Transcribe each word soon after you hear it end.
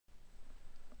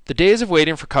The days of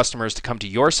waiting for customers to come to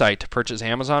your site to purchase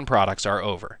Amazon products are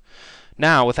over.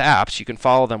 Now, with apps, you can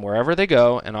follow them wherever they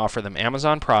go and offer them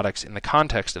Amazon products in the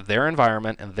context of their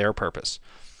environment and their purpose.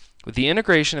 With the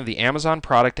integration of the Amazon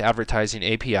Product Advertising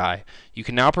API, you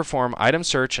can now perform item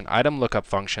search and item lookup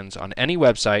functions on any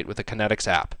website with the Kynetx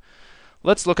app.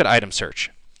 Let's look at item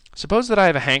search. Suppose that I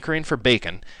have a hankering for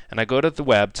bacon and I go to the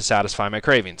web to satisfy my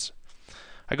cravings.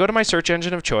 I go to my search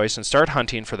engine of choice and start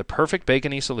hunting for the perfect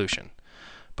bacony solution.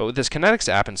 But with this Kynetx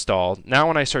app installed, now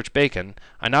when I search bacon,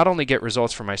 I not only get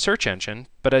results from my search engine,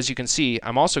 but as you can see,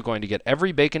 I'm also going to get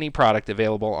every bacony product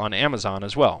available on Amazon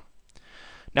as well.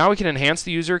 Now we can enhance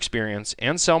the user experience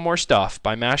and sell more stuff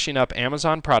by mashing up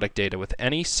Amazon product data with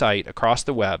any site across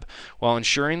the web while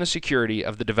ensuring the security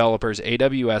of the developer's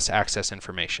AWS access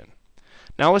information.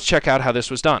 Now let's check out how this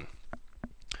was done.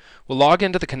 We'll log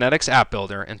into the Kynetx app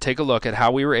builder and take a look at how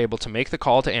we were able to make the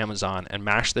call to Amazon and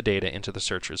mash the data into the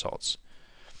search results.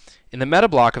 In the meta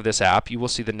block of this app, you will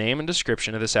see the name and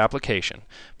description of this application,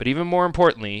 but even more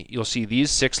importantly, you'll see these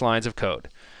 6 lines of code.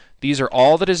 These are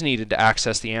all that is needed to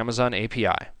access the Amazon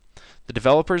API. The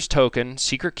developer's token,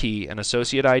 secret key, and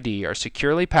associate ID are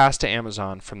securely passed to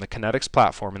Amazon from the Kynetx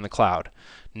platform in the cloud,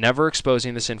 never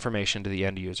exposing this information to the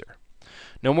end user.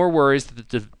 No more worries that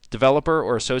the developer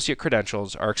or associate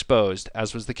credentials are exposed,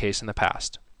 as was the case in the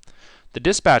past. The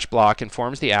dispatch block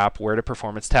informs the app where to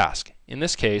perform its task. In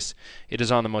this case, it is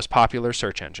on the most popular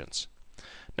search engines.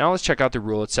 Now let's check out the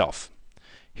rule itself.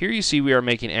 Here you see we are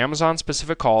making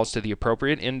Amazon-specific calls to the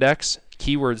appropriate index,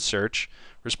 keyword search,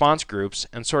 response groups,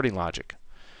 and sorting logic.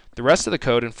 The rest of the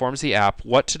code informs the app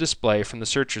what to display from the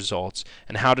search results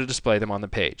and how to display them on the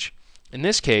page. In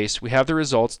this case, we have the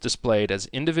results displayed as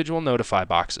individual notify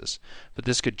boxes, but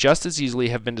this could just as easily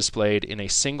have been displayed in a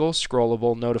single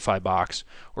scrollable notify box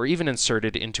or even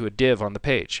inserted into a div on the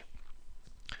page.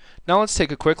 Now let's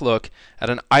take a quick look at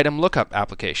an item lookup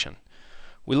application.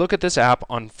 We look at this app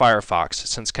on Firefox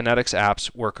since Kynetx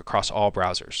apps work across all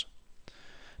browsers.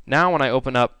 Now when I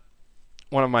open up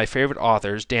one of my favorite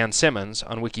authors, Dan Simmons,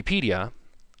 on Wikipedia,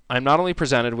 I'm not only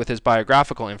presented with his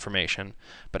biographical information,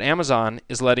 but Amazon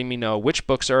is letting me know which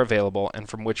books are available and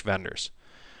from which vendors.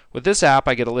 With this app,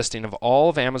 I get a listing of all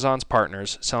of Amazon's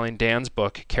partners selling Dan's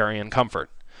book, Carry and Comfort.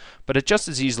 But it just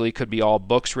as easily could be all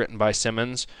books written by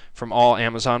Simmons from all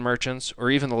Amazon merchants, or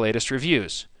even the latest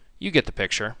reviews. You get the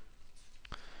picture.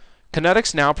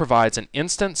 Kynetx now provides an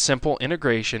instant, simple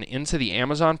integration into the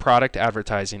Amazon Product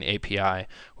Advertising API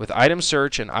with item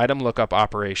search and item lookup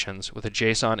operations with a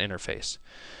JSON interface.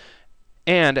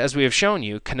 And as we have shown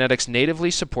you, Kynetx natively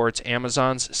supports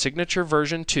Amazon's signature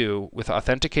version 2 with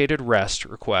authenticated REST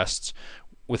requests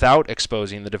without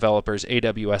exposing the developer's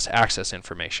AWS access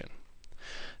information.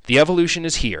 The evolution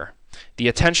is here. The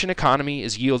attention economy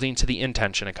is yielding to the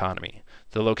intention economy.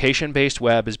 The location-based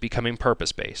web is becoming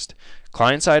purpose-based.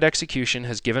 Client-side execution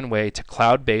has given way to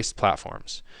cloud-based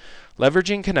platforms.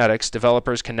 Leveraging Kynetx,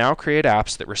 developers can now create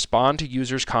apps that respond to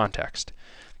users' context.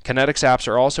 Kynetx apps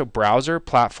are also browser,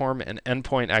 platform, and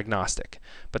endpoint agnostic.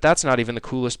 But that's not even the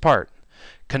coolest part.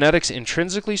 Kynetx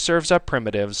intrinsically serves up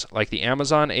primitives like the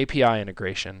Amazon API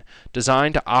integration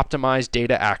designed to optimize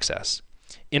data access.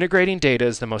 Integrating data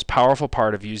is the most powerful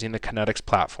part of using the Kynetx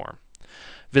platform.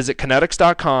 Visit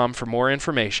Kynetx.com for more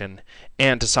information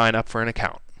and to sign up for an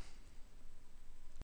account.